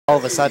all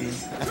of a sudden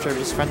after it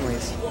was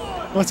friendlies.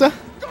 What's that?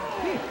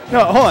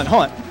 No, hold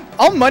on.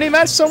 I'll money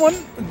match someone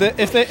that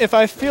if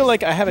I feel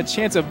like I have a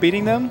chance of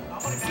beating them.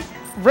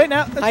 Right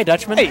now. Hi,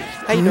 Dutchman. Hey,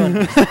 how you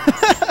doing?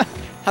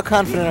 How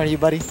confident are you,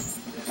 buddy?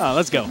 Oh,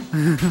 let's go.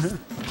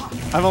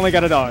 I've only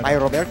got $1. Hi,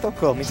 Roberto.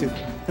 Cool, me too.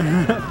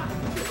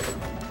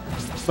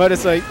 But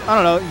it's like, I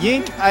don't know,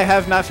 Yink, I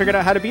have not figured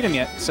out how to beat him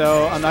yet,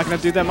 so I'm not going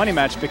to do that money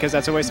match because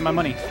that's a waste of my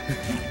money.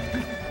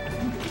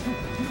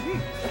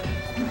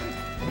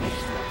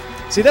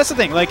 See, that's the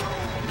thing, like,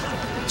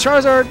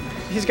 Charizard,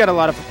 he's got a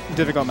lot of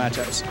difficult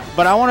matchups,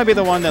 but I want to be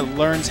the one that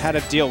learns how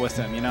to deal with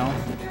them, you know?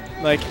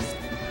 Like,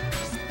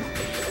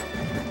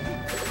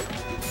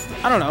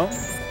 I don't know.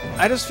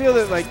 I just feel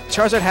that, like,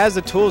 Charizard has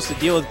the tools to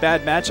deal with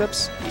bad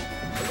matchups,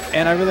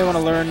 and I really want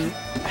to learn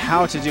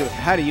how to do it,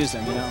 how to use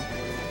them, you know?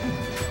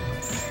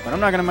 But I'm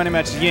not gonna money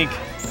match Yink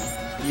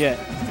yet.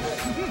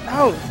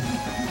 No,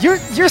 you're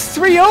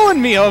 3-0ing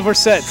me over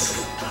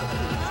sets.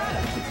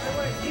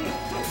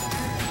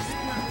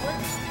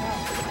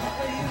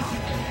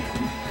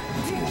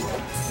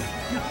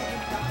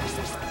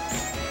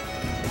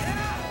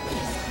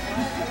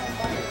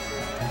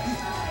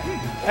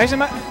 Actually,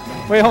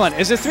 wait, hold on.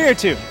 Is it 3 or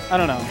 2? I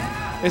don't know.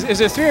 Is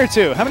it 3 or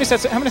 2? How many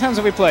sets? How many times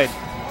have we played?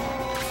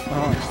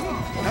 How many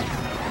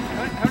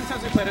times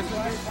have we played?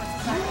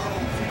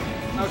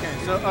 Okay,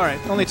 so, all right,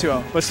 only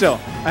 2-0, but still,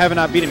 I have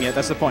not beat him yet,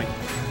 that's the point.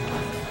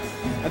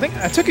 I think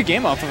I took a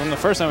game off of him the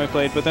first time we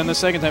played, but then the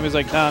second time he was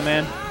like, nah,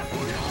 man,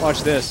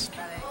 watch this.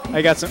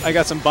 I got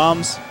some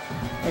bombs,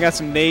 I got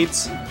some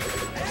nades,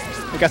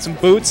 I got some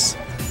boots.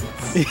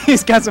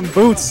 He's got some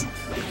boots.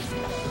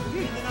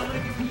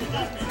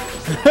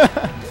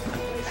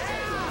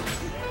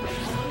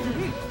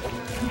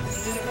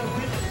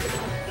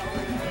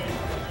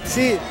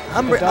 See,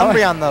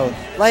 Umbreon though,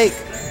 like,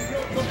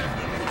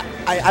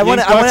 I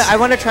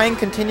want to try and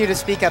continue to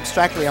speak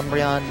abstractly,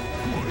 Umbreon,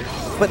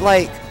 but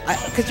like,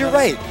 because you're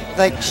right,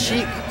 like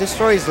Sheik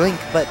destroys Link,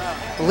 but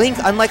Link,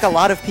 unlike a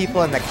lot of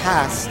people in the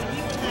cast,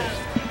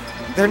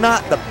 they're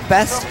not the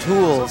best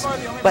tools,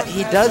 but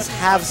he does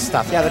have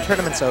stuff. Yeah, the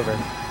tournament's over. No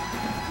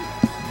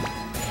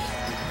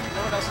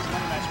one else is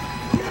money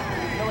matching me.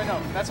 No, wait,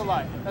 no, that's a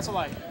lie. That's a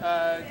lie.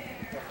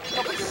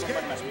 Couple people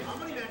money match me.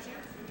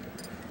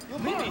 You'll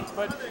beat me,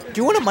 but...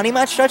 Do you want a money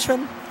match,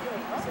 Dutchman? No,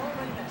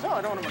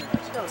 I don't want a money match.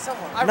 No,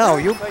 someone.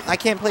 No, I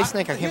can't play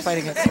Snake. I can't fight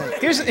against Snake.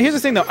 Here's the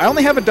thing, though. I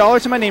only have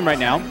 $1 to my name right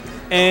now,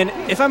 and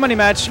if I money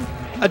match,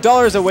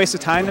 $1 is a waste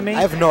of time to me.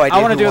 I have no idea.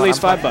 I want to do at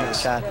least $5.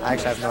 I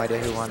actually have no idea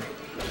who won.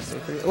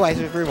 Oh, I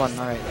see won.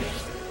 All right.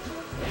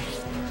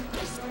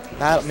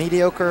 That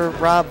mediocre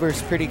Rob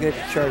versus pretty good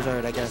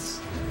Charizard, I guess.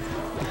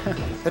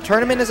 The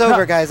tournament is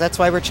over, guys. That's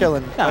why we're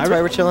chilling. That's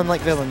why we're chilling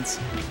like villains.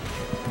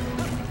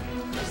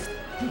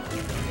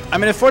 I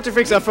mean, if Forte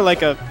Freak's up for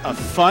like a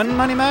fun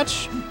money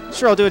match,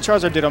 sure, I'll do a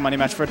Charizard Ditto money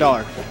match for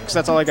 $1, because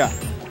that's all I got.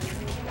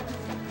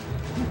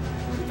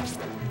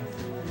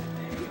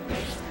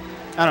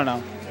 I don't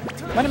know.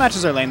 Money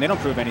matches are lame. They don't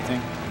prove anything.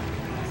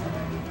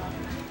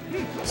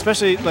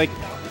 Especially, like,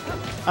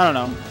 I don't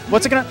know.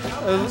 What's it gonna...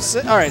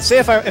 all right, say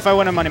if I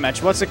win a money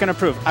match, what's it gonna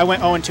prove? I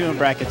went 0-2 in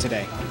bracket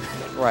today.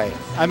 Right.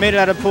 I made it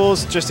out of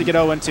pools just to get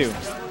 0-2.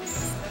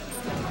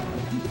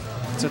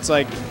 So it's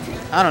like,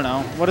 I don't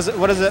know. What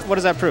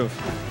does that prove?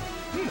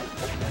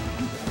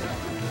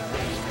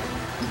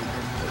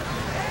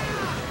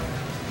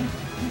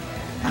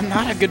 I'm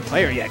not a good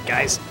player yet,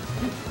 guys.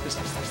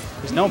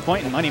 There's no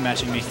point in money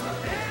matching me.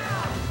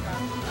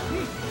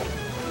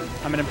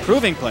 I'm an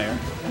improving player,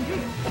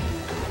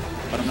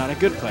 but I'm not a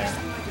good player.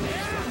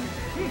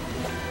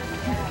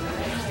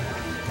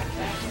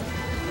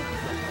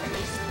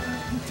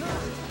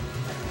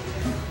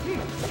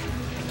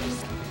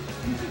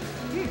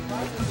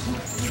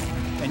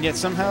 And yet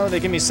somehow they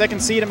give me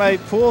second seed in my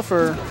pool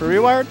for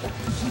Rewired?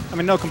 I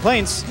mean, no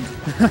complaints.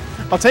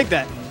 I'll take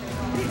that.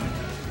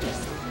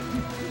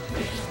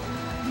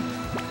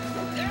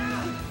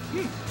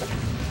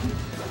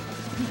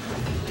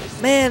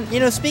 Man, you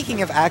know,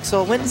 speaking of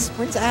Axel, when's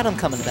Adam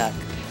coming back?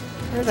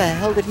 Where the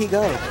hell did he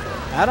go?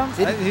 Adam?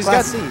 He's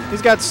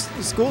got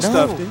school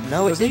stuff, dude.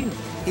 No, it didn't.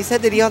 He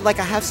said that he had like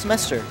a half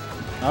semester.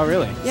 Oh,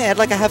 really? Yeah, he had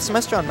like a half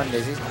semester on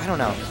Mondays. I don't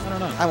know.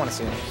 I want to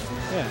see him.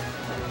 Yeah.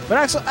 But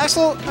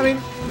Axel, I mean,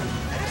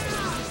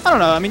 I don't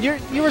know. I mean,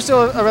 you were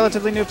still a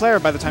relatively new player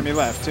by the time you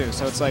left, too.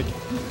 So it's like,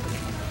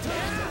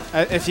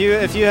 if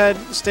you had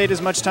stayed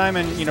as much time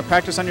and, you know,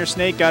 practiced on your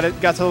Snake, got to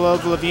the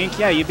level of Yink,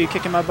 yeah, you'd be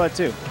kicking my butt,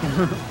 too.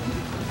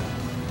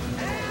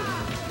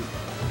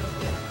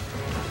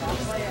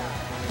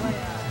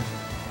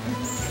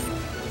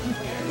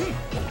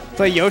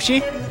 Play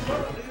Yoshi?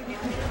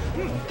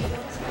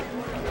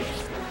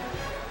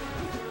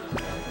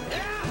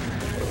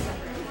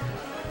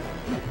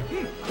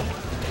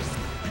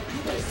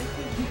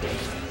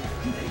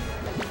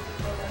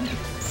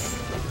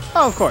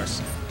 Oh, of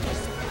course.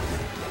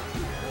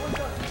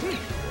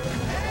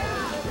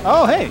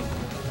 Oh, hey.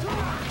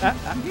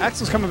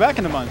 Axel's coming back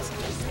in a month.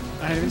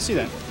 I didn't even see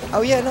that.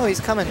 Oh, yeah, no,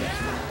 he's coming.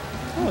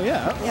 Oh,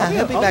 yeah. Yeah,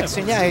 he'll be back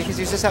soon. Yeah, because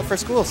he's just out for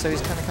school, so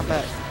he's kind of come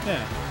back.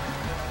 Yeah.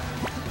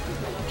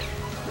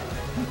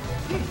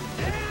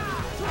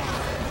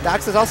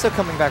 Dox is also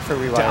coming back for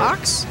Rewire.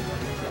 Dox?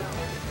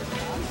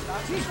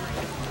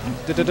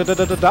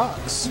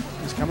 Dox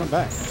is coming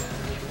back.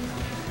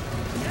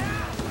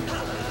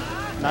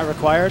 Not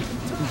required.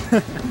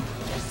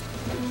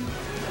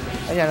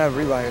 Oh, yeah, no,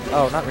 Rewired.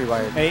 Oh, not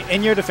Rewired. Hey,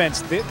 in your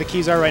defense, the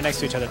keys are right next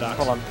to each other, Doc.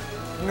 Hold on.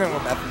 I'm going to go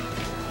to the bathroom.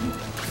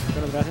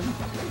 Go to the bathroom?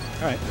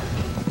 All right.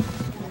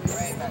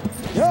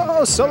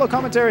 Yo, solo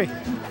commentary.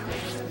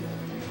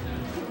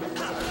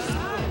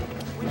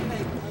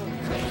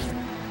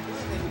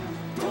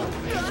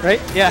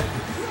 Right? Yeah.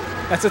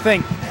 That's the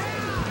thing.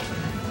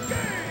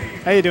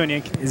 How you doing,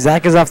 Yink?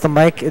 Zach is off the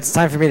mic. It's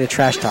time for me to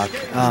trash talk.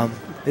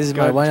 This is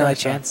my one and only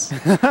chance.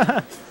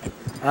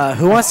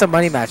 Who wants a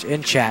money match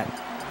in chat?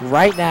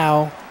 Right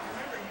now,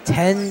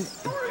 10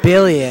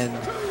 billion.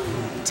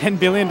 $10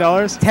 billion?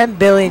 10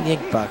 billion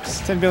Yink bucks.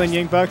 10 billion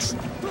Yink bucks?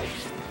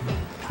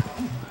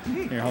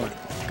 Here, hold on.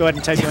 Go ahead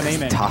and type your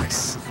name in.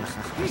 Talks.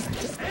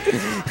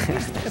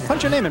 Yeah,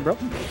 punch your name in, bro.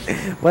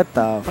 What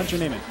the? Punch your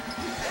name in.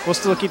 We'll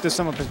still keep this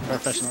somewhat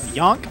professional.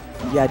 Yonk?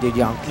 Yeah, dude,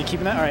 Yonk. You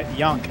keeping that? All right,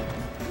 Yonk.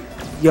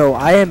 Yo,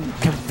 I am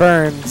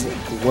confirmed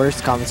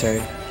worst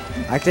commentary.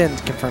 I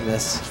didn't confirm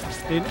this.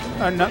 Dude,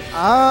 no,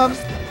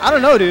 I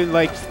don't know, dude.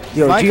 Like,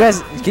 yo,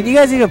 can you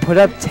guys even put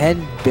up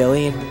 10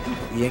 billion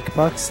Yink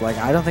bucks? Like,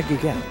 I don't think you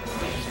can.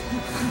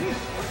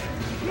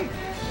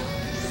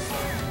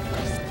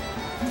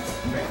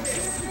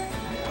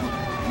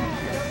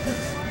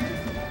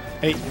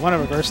 Hey, you want a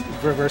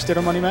reverse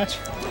ditto money match?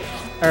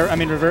 Or I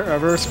mean,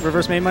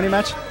 reverse main money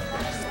match?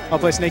 I'll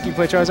play Snake, you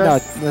play Charizard? No,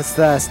 that's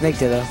the Snake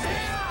Ditto.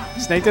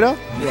 Snake ditto?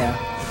 Yeah.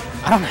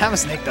 I don't have a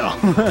Snake though.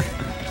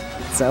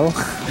 So,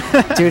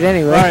 do it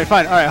anyway. All right,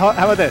 fine. All right, how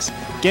about this?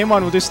 Game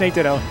 1, we'll do Snake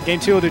ditto. Game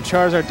 2, we'll do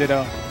Charizard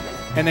ditto.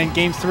 And then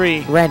game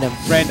 3, Random.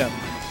 random.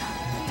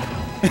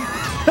 I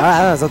don't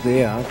know, it's up to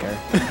you. I don't care.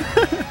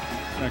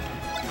 Okay.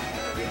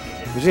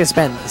 We're just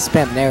gonna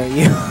spam nair at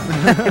you.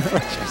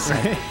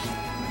 Right?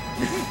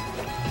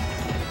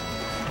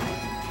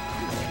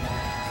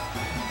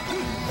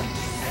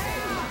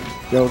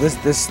 Yo,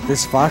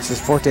 this Fox is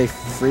Forte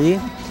free,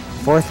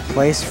 4th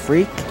place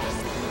freak.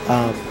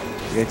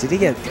 Yeah, did he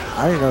get?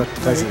 I don't even know what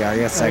place he got.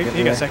 He got second.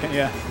 He got second,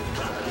 yeah.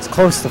 It's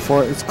close to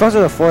 4. It's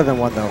closer to 4 than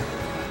 1 though.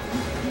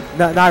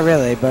 No, not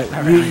really, but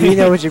you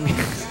know what you mean.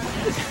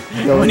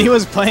 Yo, When he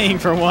was playing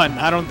for 1,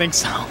 I don't think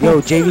so.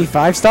 Yo,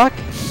 JV5 stock.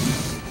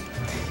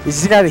 He's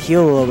just got to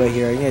heal a little bit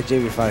here. I can get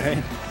JV5.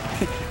 Right?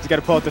 He's got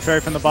to pull out the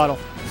fairy from the bottle.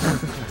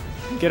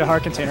 Get a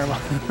heart container.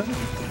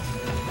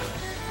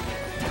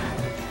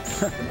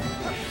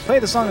 Play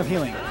the Song of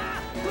Healing.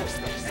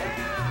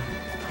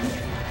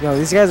 Yo,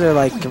 these guys are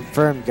like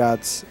confirmed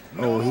gods.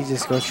 Oh, he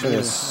just goes for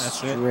this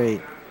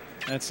straight.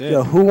 That's it.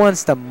 Yo, who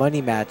wants the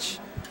money match?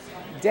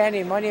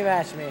 Danny, money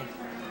match me.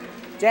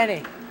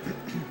 Danny,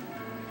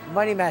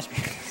 money match me.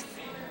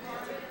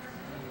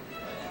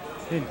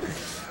 Dude.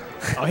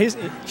 Oh, he's.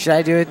 Should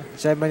I do it?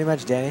 Should I money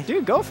match Danny?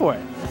 Dude, go for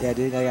it. Yeah,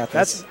 dude, I got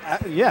this.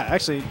 That's yeah.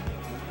 Actually,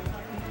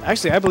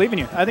 I believe in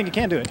you. I think you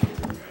can do it.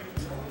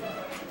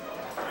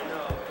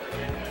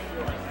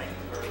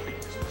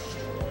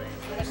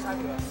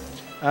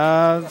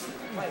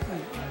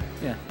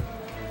 Yeah.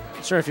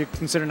 Sure, if you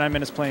consider 9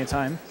 minutes plenty of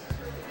time.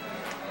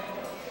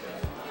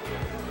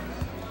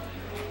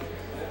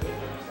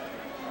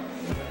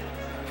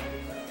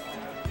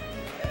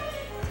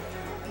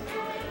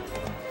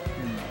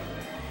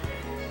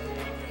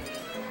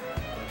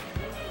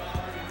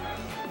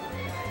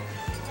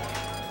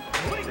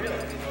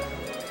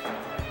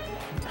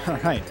 All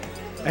right,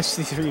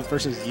 SV3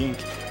 versus Yink.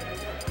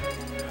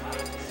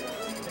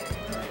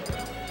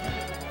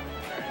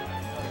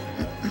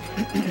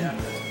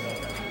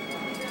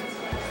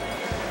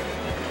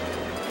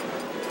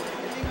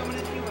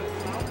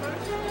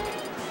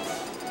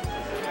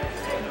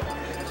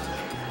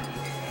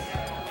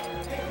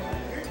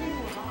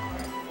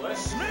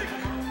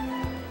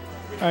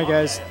 All right,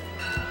 guys.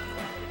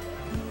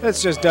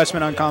 That's just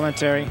Dutchman on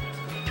commentary.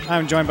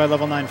 I'm joined by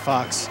level 9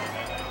 Fox.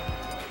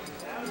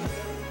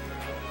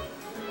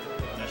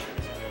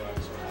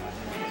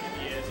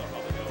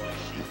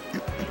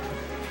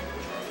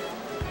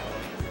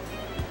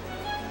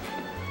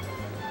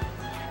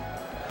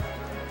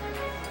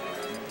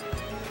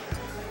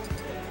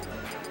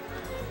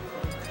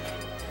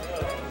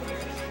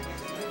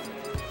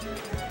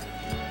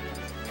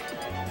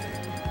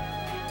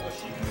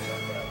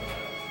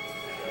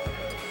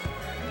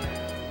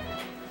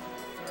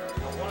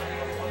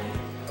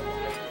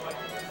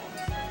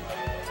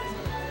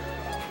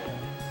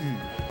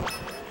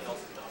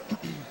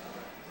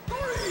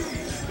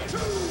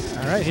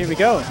 All right, here we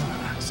go.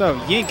 So,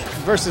 Yink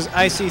versus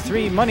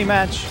Ic3 money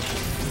match.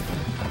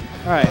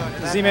 All right,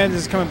 Z-Man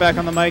is coming back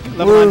on the mic.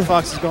 Level 9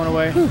 Fox is going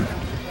away.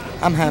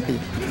 I'm happy.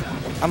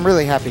 I'm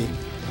really happy.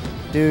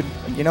 Dude,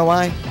 you know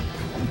why?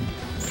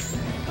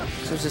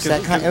 It was just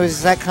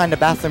that kind of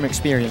bathroom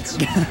experience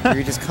where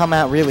you just come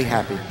out really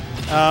happy.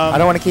 I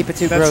don't want to keep it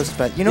too gross,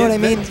 but you know what I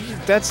mean?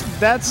 That's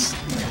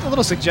a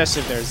little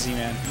suggestive there,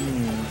 Z-Man.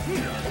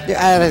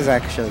 Yeah, that is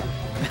actually.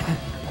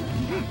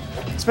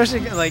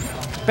 Especially like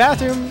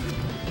bathroom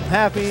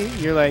happy,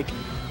 you're like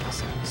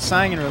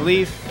sighing in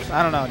relief.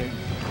 I don't know, dude.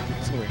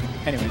 It's weird.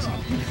 Anyways.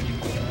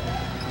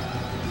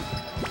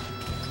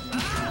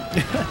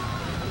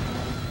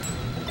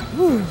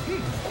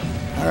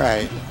 All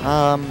right.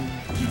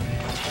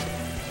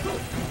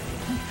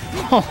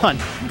 Hold on.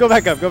 Go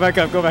back up. Go back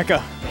up. Go back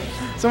up.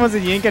 Someone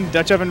said Yink and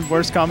Dutch Oven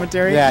worst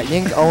commentary. Yeah,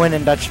 Yink, Owen,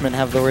 and Dutchman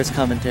have the worst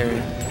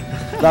commentary.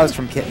 That was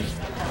from Kitten.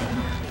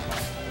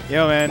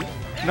 Yo, man.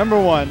 Number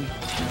one.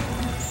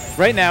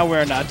 Right now,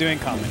 we're not doing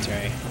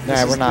commentary.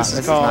 No, we're not. This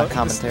is not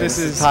commentary. This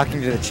is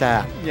talking to the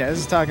chat. Yeah, this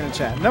is talking to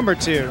chat. Number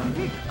two,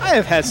 I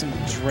have had some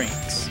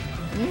drinks.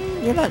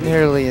 You're not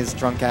nearly as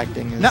drunk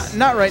acting as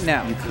not right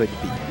now. You could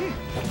be.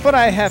 But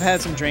I have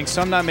had some drinks,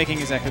 so I'm not making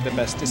exactly the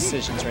best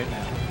decisions right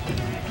now.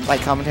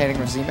 Like commentating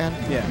with Z-Man?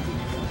 Yeah.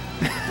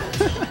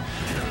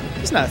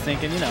 Just not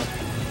thinking, you know.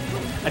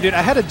 Dude,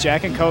 I had a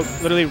Jack and Coke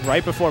literally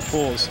right before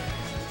pools.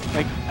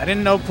 Like, I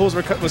didn't know pools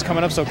was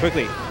coming up so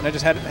quickly. And I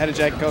just had a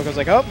Jack and Coke. I was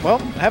like, oh, well,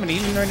 I haven't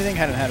eaten or anything.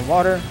 Hadn't had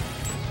water.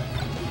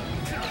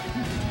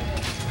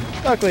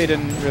 Luckily, it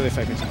didn't really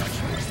affect me too much.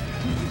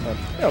 But,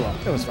 oh well,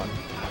 it was fun.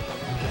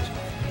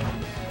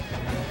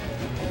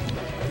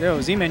 Yo,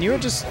 Z-Man, you were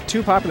just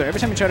too popular. Every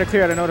time you try to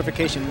clear out a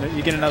notification,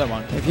 you get another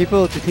one. Do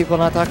people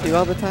not talk to you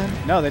all the time?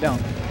 No, they don't.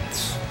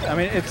 I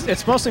mean,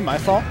 it's mostly my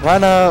fault.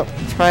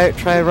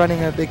 Try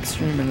running a big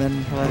stream and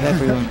then let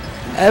everyone.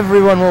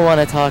 Everyone will want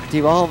to talk to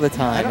you all the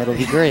time. It'll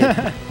be great.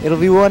 It'll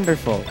be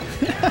wonderful.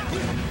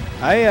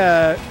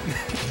 I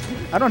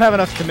don't have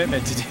enough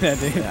commitment to do that,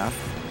 dude. Yeah.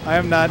 I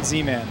am not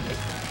Z-Man.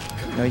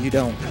 No, you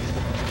don't.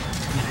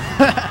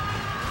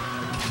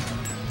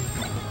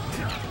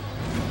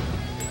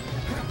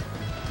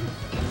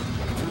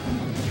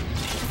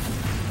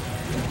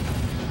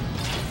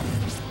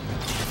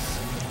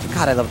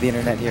 God, I love the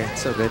internet here.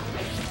 It's so good.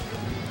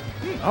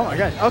 Oh my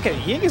god. Okay,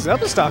 Yink is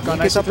up in stock on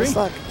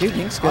Ic3. Dude,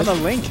 Yink's good. On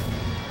the link.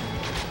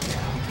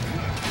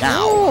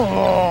 Now.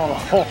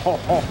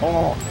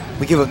 Oh.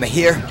 We give him the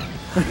here.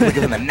 We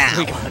give him the now.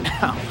 We give him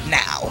now.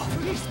 Now.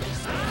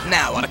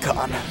 Now on a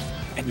con.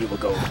 And you will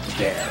go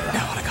there.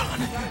 Now on a con.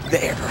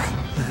 There.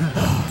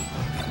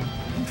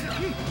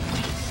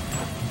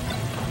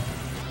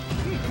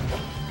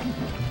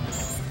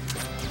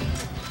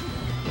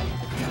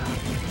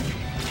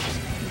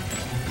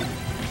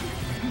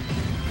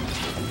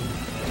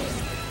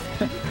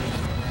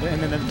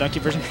 And then the donkey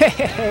version.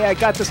 Hey, I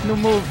got this new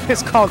move.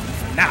 It's called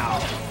now.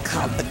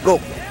 Call it the go.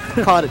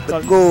 Call it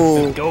the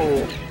go.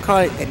 Call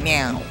it the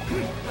now.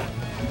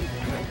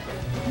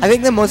 I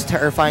think the most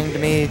terrifying to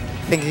me,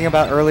 thinking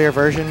about earlier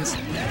versions,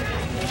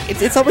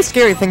 it's always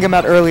scary thinking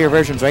about earlier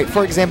versions, right?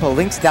 For example,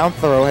 Link's down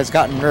throw has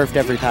gotten nerfed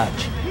every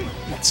patch.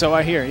 So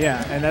I hear,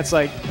 yeah. And that's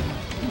like,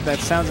 that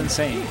sounds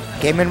insane.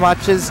 Game &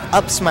 Watch's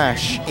up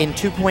smash in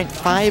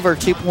 2.5 or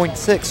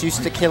 2.6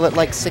 used to kill it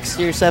like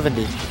 60 or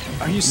 70.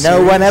 Are you serious?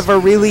 No one ever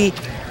really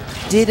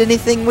did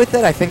anything with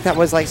it. I think that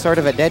was like sort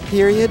of a dead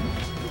period.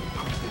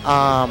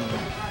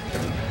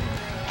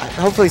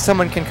 Hopefully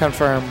someone can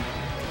confirm.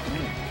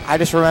 I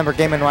just remember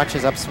Game &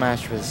 Watch's up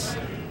smash was...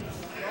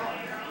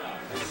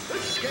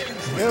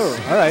 Oh,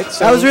 all right.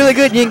 So that was really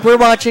good, Yink. We're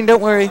watching.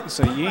 Don't worry.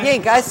 So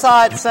Yink, I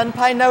saw it.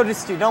 Senpai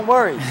noticed you. Don't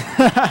worry.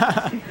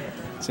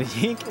 So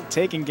Yink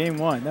taking game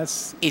one.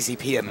 That's Easy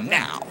PM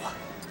now.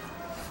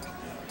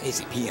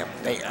 Easy PM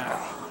there.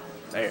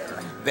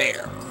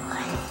 There.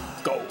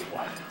 Go.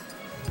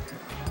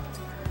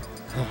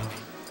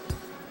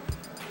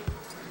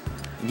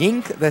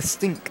 Yink the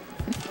stink.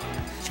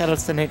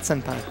 Shoutouts to Nate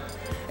Senpai.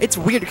 It's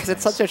weird because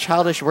it's such a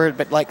childish word,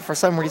 but like for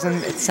some reason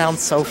it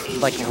sounds so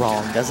like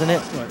wrong, doesn't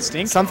it? What,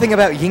 stink? Something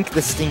about Yink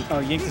the stink.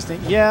 Oh, Yink the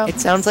stink. Yeah. It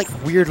sounds like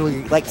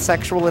weirdly like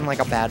sexual in like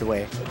a bad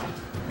way.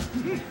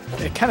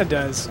 It kind of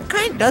does.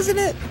 Kind, doesn't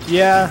it?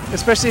 Yeah,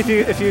 especially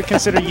if you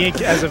consider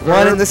Yink as a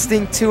verb. One in the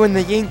stink, two in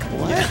the Yink.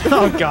 What? Yeah.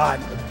 Oh God.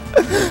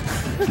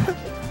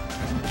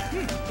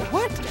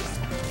 What?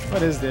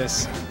 What is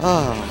this?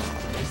 Oh.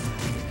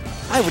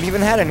 I wouldn't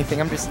even had anything.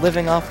 I'm just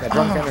living off that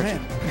drunk energy.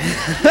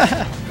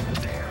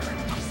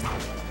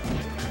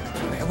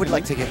 I would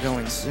like to get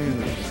going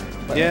soon.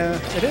 Yeah,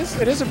 it is.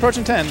 It is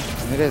approaching 10.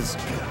 It is.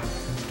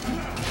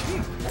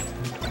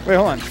 Wait,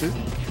 hold on.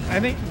 I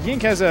think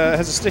Yink has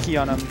a sticky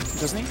on him,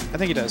 doesn't he? I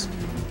think he does.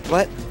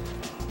 What?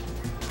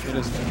 It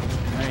is.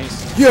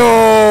 Nice. Yo!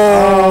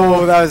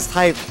 Oh, that was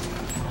hype.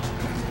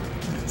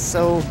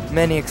 So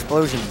many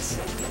explosions.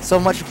 So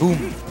much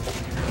boom.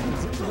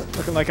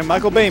 Looking like a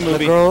Michael Bay movie.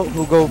 The girl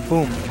who go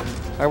boom.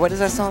 Or what is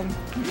that song?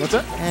 What's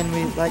that? And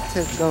we like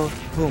to go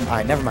boom.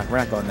 Alright, never mind. We're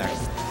not going there.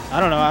 I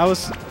don't know. I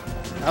was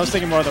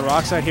thinking more of the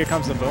rock side. Here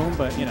comes the boom,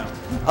 but you know.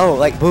 Oh,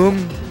 like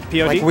boom?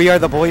 POD? Like we are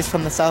the boys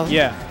from the south?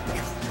 Yeah.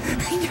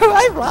 Yo,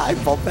 I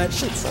bump that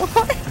shit so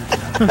hard.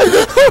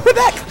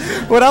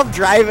 when I'm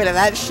driving and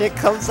that shit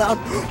comes out,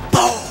 boom!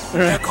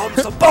 Here comes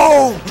the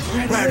boom!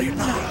 Ready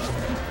now.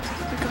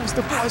 Here comes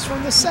the boys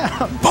from the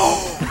south.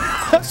 Boom!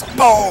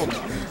 Boom!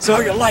 So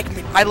you like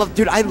me? I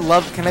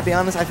love, can I be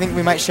honest? I think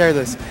we might share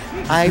this.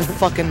 I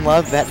fucking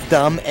love that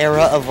dumb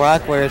era of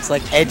rock where it's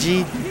like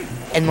edgy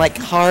and like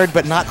hard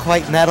but not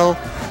quite metal,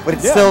 but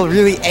it's still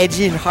really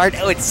edgy and hard.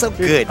 Oh, it's so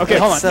good. Okay,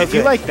 hold on. So if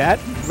you like that,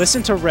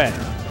 listen to Red.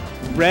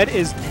 Red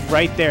is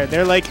right there.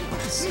 They're like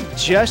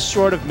just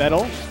short of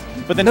metal,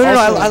 but then no,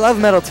 I love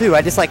metal too.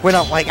 I just like went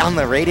on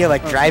the radio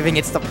like driving.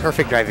 It's the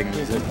perfect driving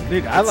music.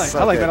 Dude, I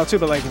like metal too,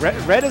 but like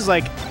Red is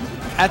like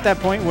at that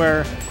point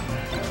where,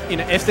 you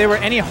know, if they were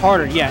any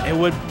harder, yeah, it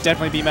would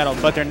definitely be metal,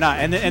 but they're not.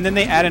 And then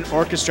they add an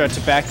orchestra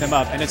to back them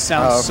up, and it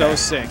sounds so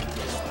sick.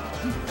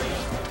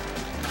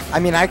 I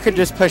mean, I could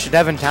just push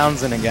Devin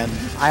Townsend again.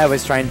 I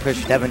always try and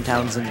push Devin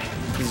Townsend.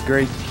 He's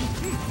great.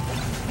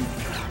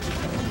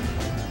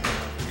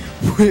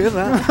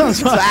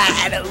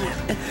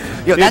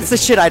 Yo, that's the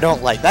shit I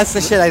don't like. That's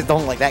the shit I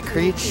don't like. That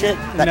Creed shit,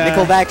 that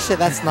Nickelback shit,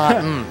 that's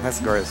not, that's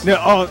gross.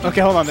 No,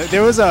 okay, hold on.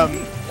 There was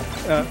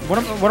one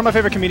of my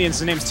favorite comedians,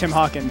 his name's Tim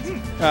Hawkins.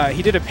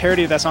 He did a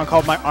parody of that song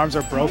called My Arms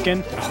Are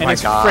Broken, and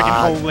it's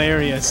freaking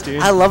hilarious,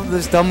 dude. I love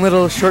those dumb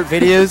little short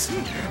videos.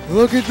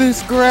 Look at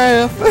this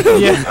graph.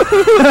 Yeah.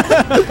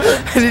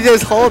 And he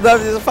just holds up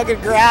his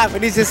fucking graph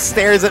and he just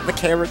stares at the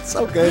camera. It's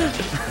so good.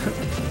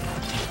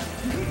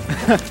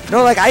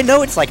 No, like, I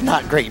know it's like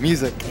not great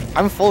music.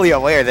 I'm fully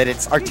aware that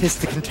its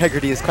artistic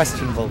integrity is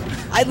questionable.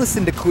 I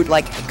listen to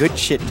good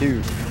shit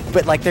too.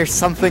 But like, there's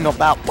something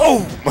about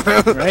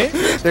right?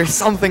 There's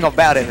something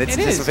about it that's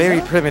just very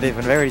primitive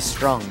and very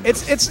strong.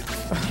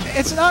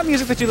 It's not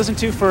music that you listen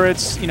to for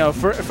its, you know,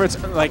 for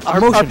its like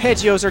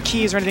arpeggios or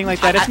keys or anything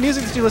like that. It's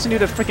music that you listen to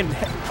freaking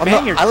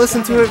bang your. I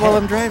listen to it while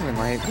I'm driving.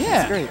 Like,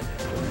 it's great.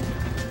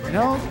 You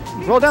know,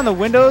 roll down the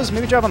windows,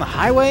 maybe drive on the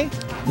highway.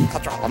 I'll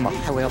drive on the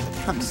highway all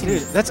the time.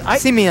 Dude,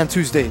 see me on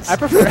Tuesdays. I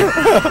prefer.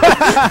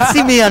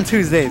 See me on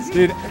Tuesdays,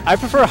 dude. I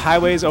prefer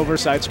highways over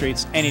side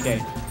streets any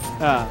day.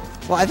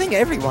 Well, I think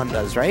everyone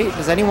does, right?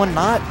 Does anyone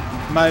not?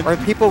 Are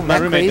people my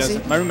that roommate crazy?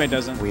 Doesn't. My roommate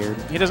doesn't. Weird.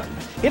 He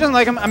doesn't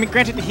like them. I mean,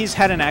 granted, he's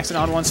had an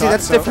accident on one side. See,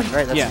 that's different,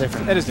 right? That's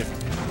different. That is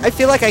different. I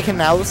feel like I can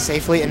now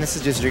safely, and this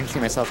is just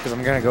drinking myself because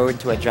I'm gonna go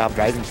into a job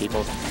driving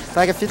people. So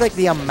like, I feel like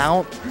the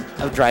amount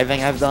of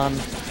driving I've done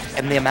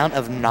and the amount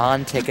of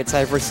non-tickets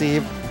I've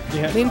received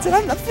means that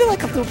I feel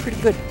like I'm doing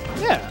pretty good.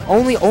 Yeah.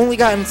 Only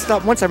gotten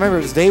stopped once. I remember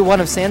it was day 1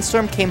 of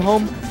Sandstorm. Came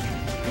home,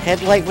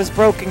 headlight was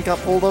broken, got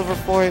pulled over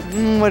for it.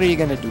 What are you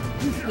gonna do?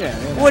 Yeah.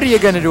 What are you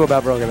gonna do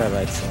about broken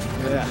headlights?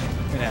 Yeah,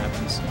 it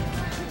happens.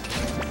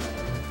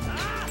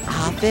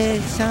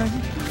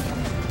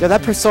 Yo,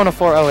 that Persona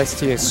 4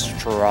 OST is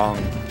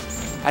strong.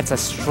 That's a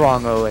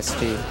strong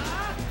OST.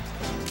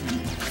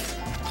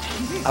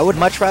 I would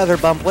much rather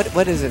bump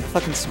what is it?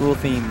 Fucking school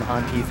theme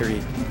on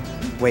P3.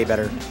 Way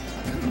better.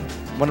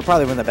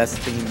 Probably one of the best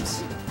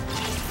themes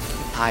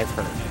I've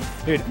heard.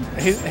 Dude,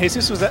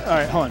 Jesus was all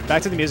right. Hold on,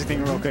 back to the music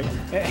thing real quick.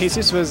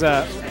 Jesus was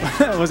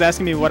was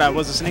asking me what I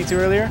was listening to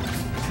earlier,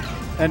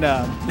 and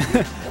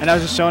and I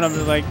was just showing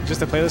him like just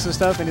the playlist and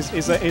stuff, and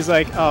he's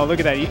like, oh, look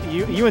at that,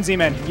 you and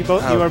Z-Man, you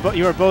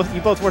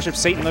both worship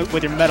Satan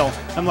with your metal.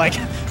 I'm like,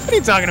 what are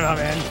you talking about,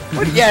 man?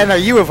 Yeah, no,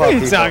 you What are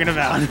you talking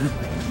about?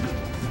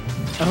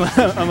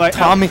 I'm like,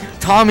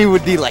 Tommy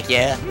would be like,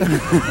 yeah.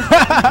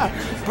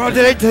 Bro,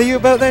 did I tell you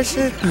about that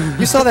shit?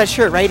 You saw that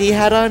shirt, right? He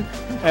had on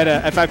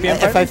at 5 p.m.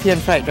 At 5 p.m.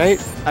 fight, right?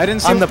 I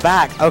didn't see on the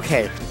back.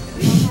 Okay.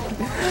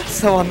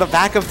 So on the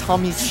back of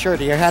Tommy's shirt,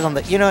 he had on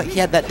the, you know, he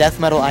had that death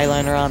metal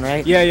eyeliner on,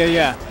 right?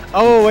 Yeah.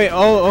 Oh wait.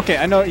 Oh, okay.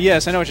 I know.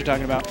 Yes, I know what you're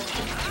talking about.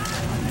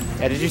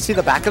 Yeah. Did you see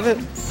the back of it?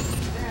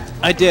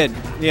 I did.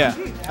 Yeah.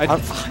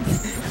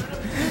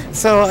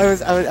 So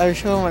I was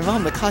showing my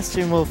mom the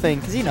costume little thing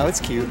because, you know, it's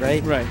cute,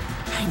 right? Right.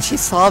 And she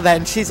saw that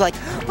and she's like,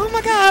 oh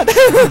my god,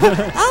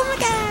 oh my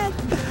god.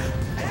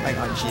 Like,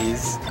 oh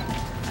jeez.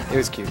 It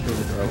was cute. It was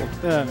adorable.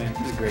 Oh man,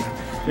 it was great.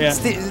 Yeah.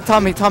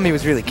 Tommy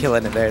was really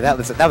killing it there. That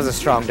was a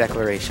strong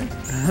declaration.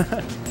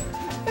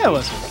 Yeah, it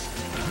was.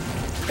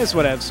 It's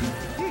whatevs.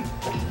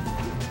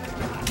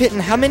 Kitten,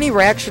 how many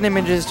reaction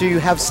images do you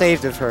have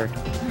saved of her?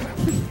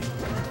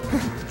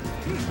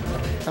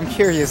 I'm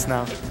curious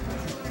now.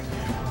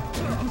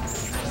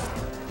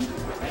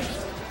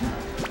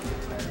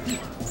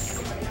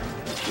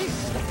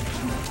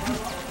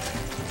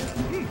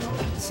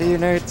 See you,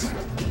 nerds.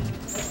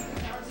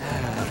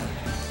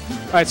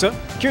 Alright, so,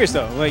 curious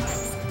though, like,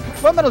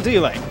 what metal do you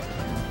like?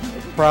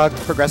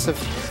 Progressive.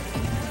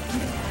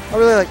 I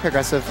really like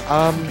progressive.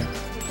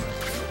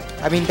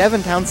 I mean,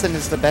 Devin Townsend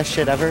is the best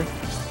shit ever,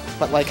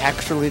 but like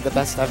actually the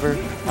best ever.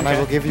 And I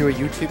will give you a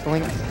YouTube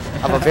link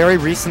of a very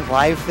recent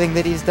live thing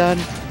that he's done,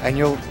 and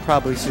you'll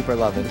probably super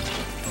love it.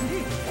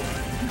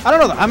 I don't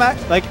know,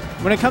 like,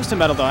 when it comes to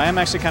metal though, I am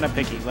actually kind of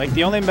picky. Like,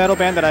 the only metal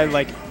band that I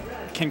like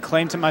can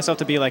claim to myself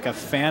to be like a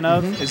fan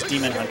of is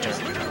Demon Hunter.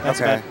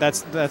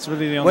 That's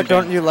really the only. What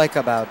don't you like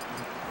about?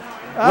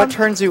 What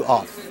turns you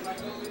off?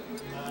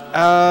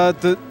 I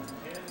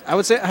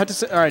would say I had to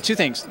say, all right, two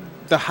things: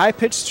 the high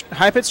pitched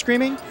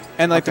screaming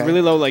and like the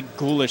really low like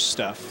ghoulish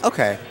stuff.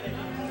 Okay.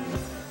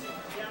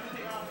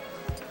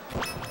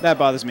 That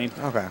bothers me.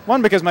 Okay.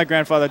 One, because my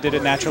grandfather did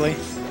it naturally,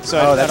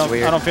 so I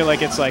don't feel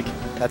like it's like.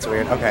 That's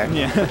weird. Okay.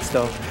 Yeah. But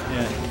still.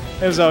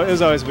 Yeah. It was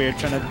always weird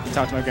trying to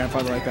talk to my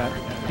grandfather like that.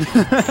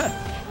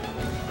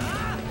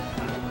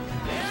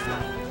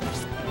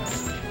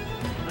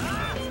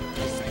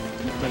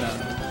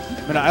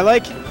 But I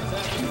like.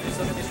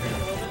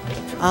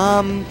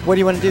 What do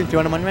you want to do? Do you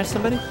want to money match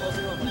somebody?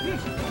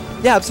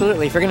 Yeah,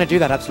 absolutely. If you're gonna do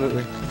that,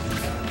 absolutely.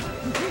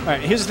 All right.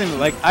 Here's the thing.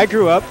 Like, I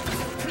grew up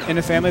in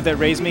a family that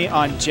raised me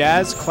on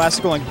jazz,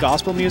 classical, and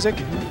gospel music.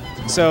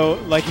 So,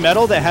 like,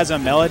 metal that has a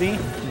melody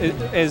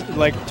is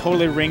like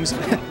totally rings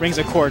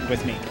a chord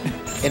with me.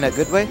 In a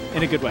good way?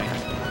 In a good way.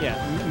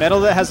 Yeah. Metal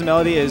that has a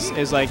melody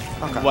is like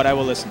what I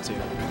will listen to.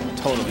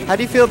 Totally. How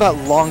do you feel about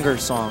longer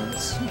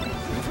songs?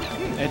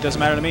 It doesn't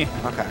matter to me.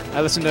 Okay. I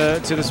listen to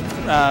this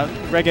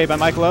reggae by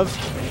Mike Love.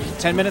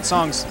 10-minute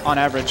songs on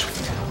average.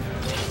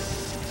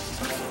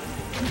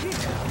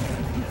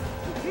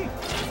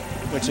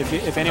 Which,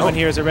 if anyone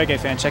here is a reggae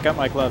fan, check out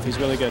Mike Love. He's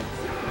really good.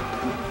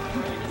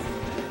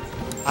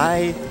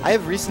 I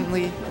have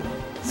recently...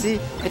 See,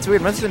 it's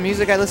weird. Most of the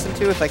music I listen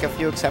to, with like a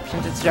few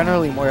exceptions, it's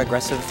generally more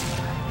aggressive.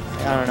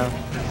 I don't know.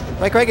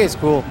 Like, reggae is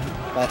cool,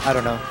 but I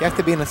don't know. You have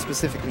to be in a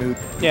specific mood.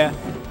 Yeah.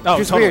 Oh,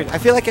 It's totally. weird. I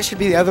feel like it should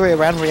be the other way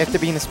around, where you have to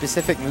be in a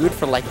specific mood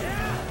for, like,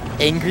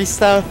 angry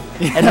stuff,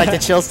 and, like, the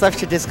chill stuff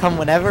should just come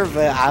whenever,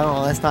 but I don't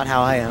know. That's not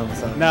how I am,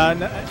 so...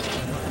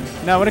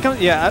 No, when it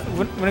comes... Yeah,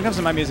 when it comes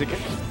to my music,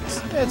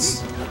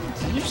 it's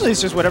usually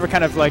it's just whatever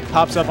kind of, like,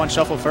 pops up on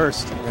shuffle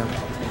first. Yeah.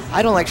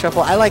 I don't like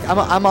shuffle.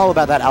 I'm all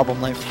about that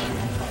album life.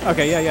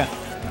 Okay, yeah.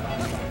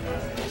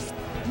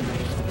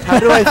 How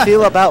do I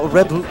feel about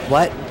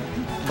what?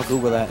 I'm gonna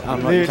Google that. I don't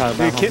know what you're talking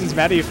about. Dude, Kitten's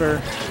mad at you for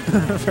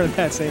for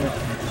that statement.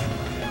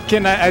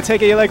 Kitten, I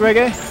take it you like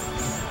reggae?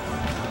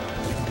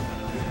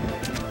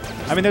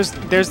 I mean,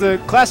 there's the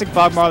classic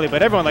Bob Marley,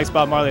 but everyone likes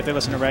Bob Marley if they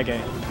listen to reggae.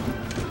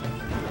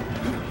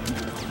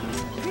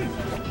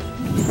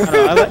 I don't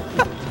know, I like...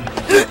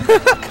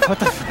 What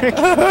the frick?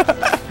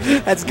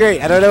 That's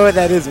great. I don't know what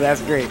that is, but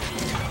that's great.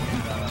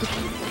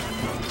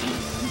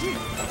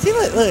 See,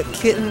 look,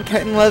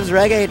 Kitten loves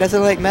reggae. He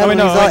doesn't like metal.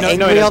 He's all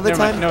angry all the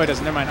time. No, he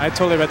doesn't. Never mind. I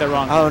totally read that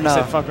wrong. Oh, no. He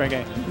said fuck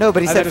reggae. No,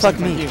 but he said fuck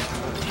me.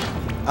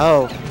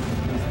 Oh.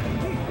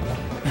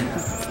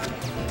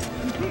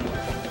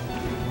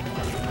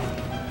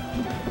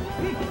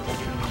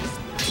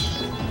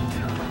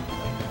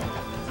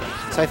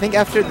 So I think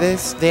after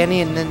this,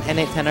 Danny and then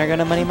N810 are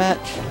gonna money match.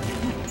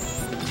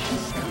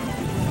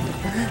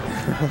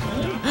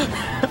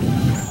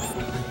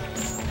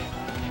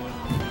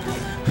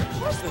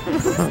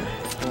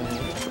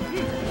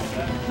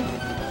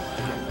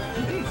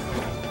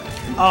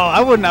 Oh,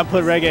 I would not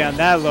put reggae on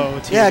that low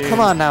tier. Yeah, dude.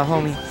 come on now,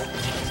 homie.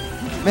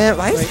 Man,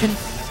 why is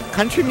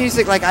country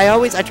music, like,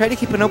 I try to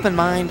keep an open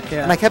mind,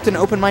 and I kept an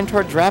open mind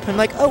towards rap, and I'm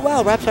like, oh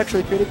wow, rap's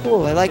actually pretty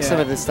cool. I like some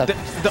of this stuff.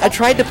 I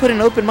tried to put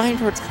an open mind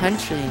towards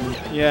country.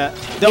 Yeah.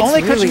 The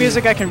only country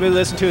music I can really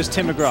listen to is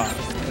Tim McGraw.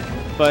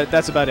 But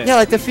that's about it. Yeah,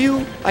 like the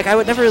few, like I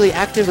would never really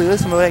actively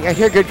listen, but like I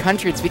hear good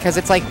country, it's because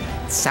it's like,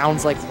 it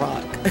sounds like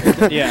rock.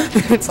 Yeah.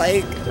 It's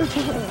like...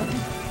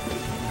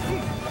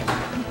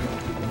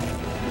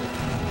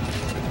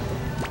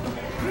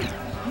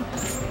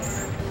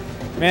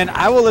 Man,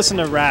 I will listen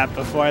to rap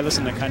before I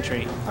listen to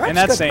country, and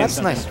that's saying Rap's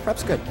something. nice.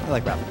 Rap's good. I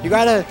like rap. You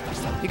gotta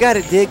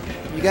dig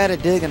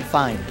and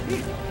find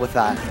with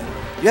that.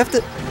 You have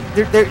to.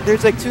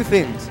 There's like two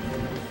things.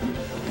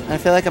 And I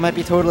feel like I might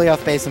be totally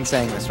off base in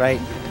saying this,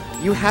 right?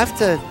 You have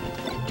to,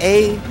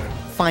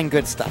 find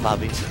good stuff,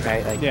 obviously,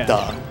 right? Like,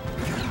 duh.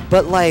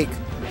 But like,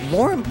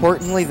 more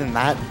importantly than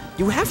that,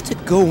 you have to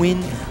go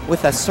in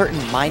with a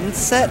certain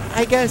mindset,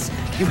 I guess.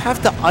 You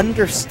have to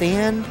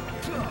understand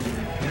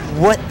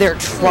what they're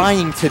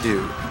trying to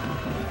do.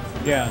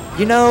 Yeah.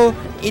 You know,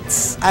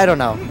 it's, I don't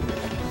know.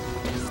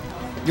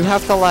 You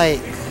have to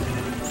like,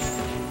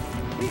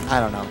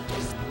 I don't know.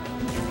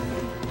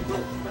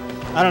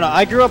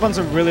 I grew up on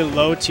some really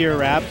low tier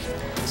rap,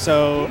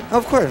 so...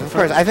 Of course.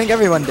 I think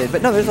everyone did.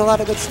 But no, there's a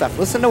lot of good stuff.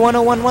 Listen to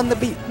 101.1 The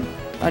Beat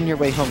on your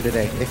way home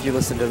today, if you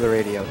listen to the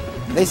radio.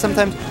 They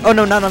sometimes, oh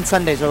no, not on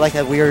Sundays. They're like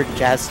a weird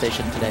jazz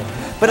station today.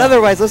 But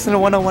otherwise, listen to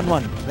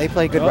 101.1. They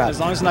play good rap. As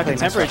long as it's not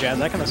contemporary jazz,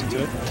 I can listen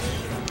to it.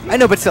 I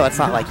know, but still, it's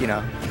not like, you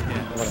know.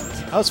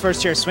 Yeah. I was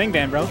first chair swing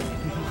band, bro.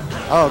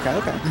 Oh, okay.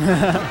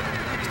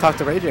 Just talk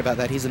to Ray J about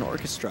that. He's an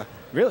orchestra.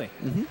 Really?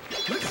 Mm-hmm.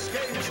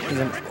 He's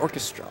an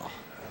orchestra.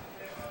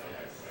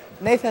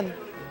 Nathan,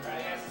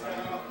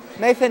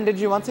 did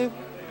you want to?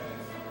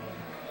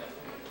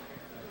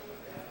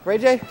 Ray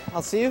J,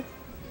 I'll see you.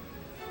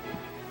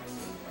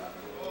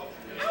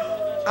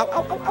 Ow,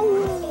 ow, ow, ow.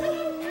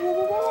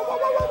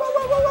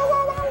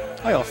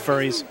 Oh, y'all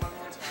furries.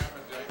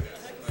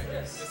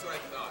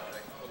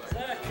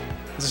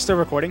 Is it still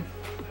recording?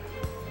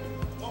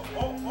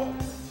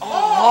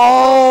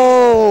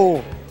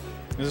 Oh!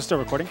 Is it still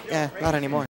recording? Yeah, not anymore.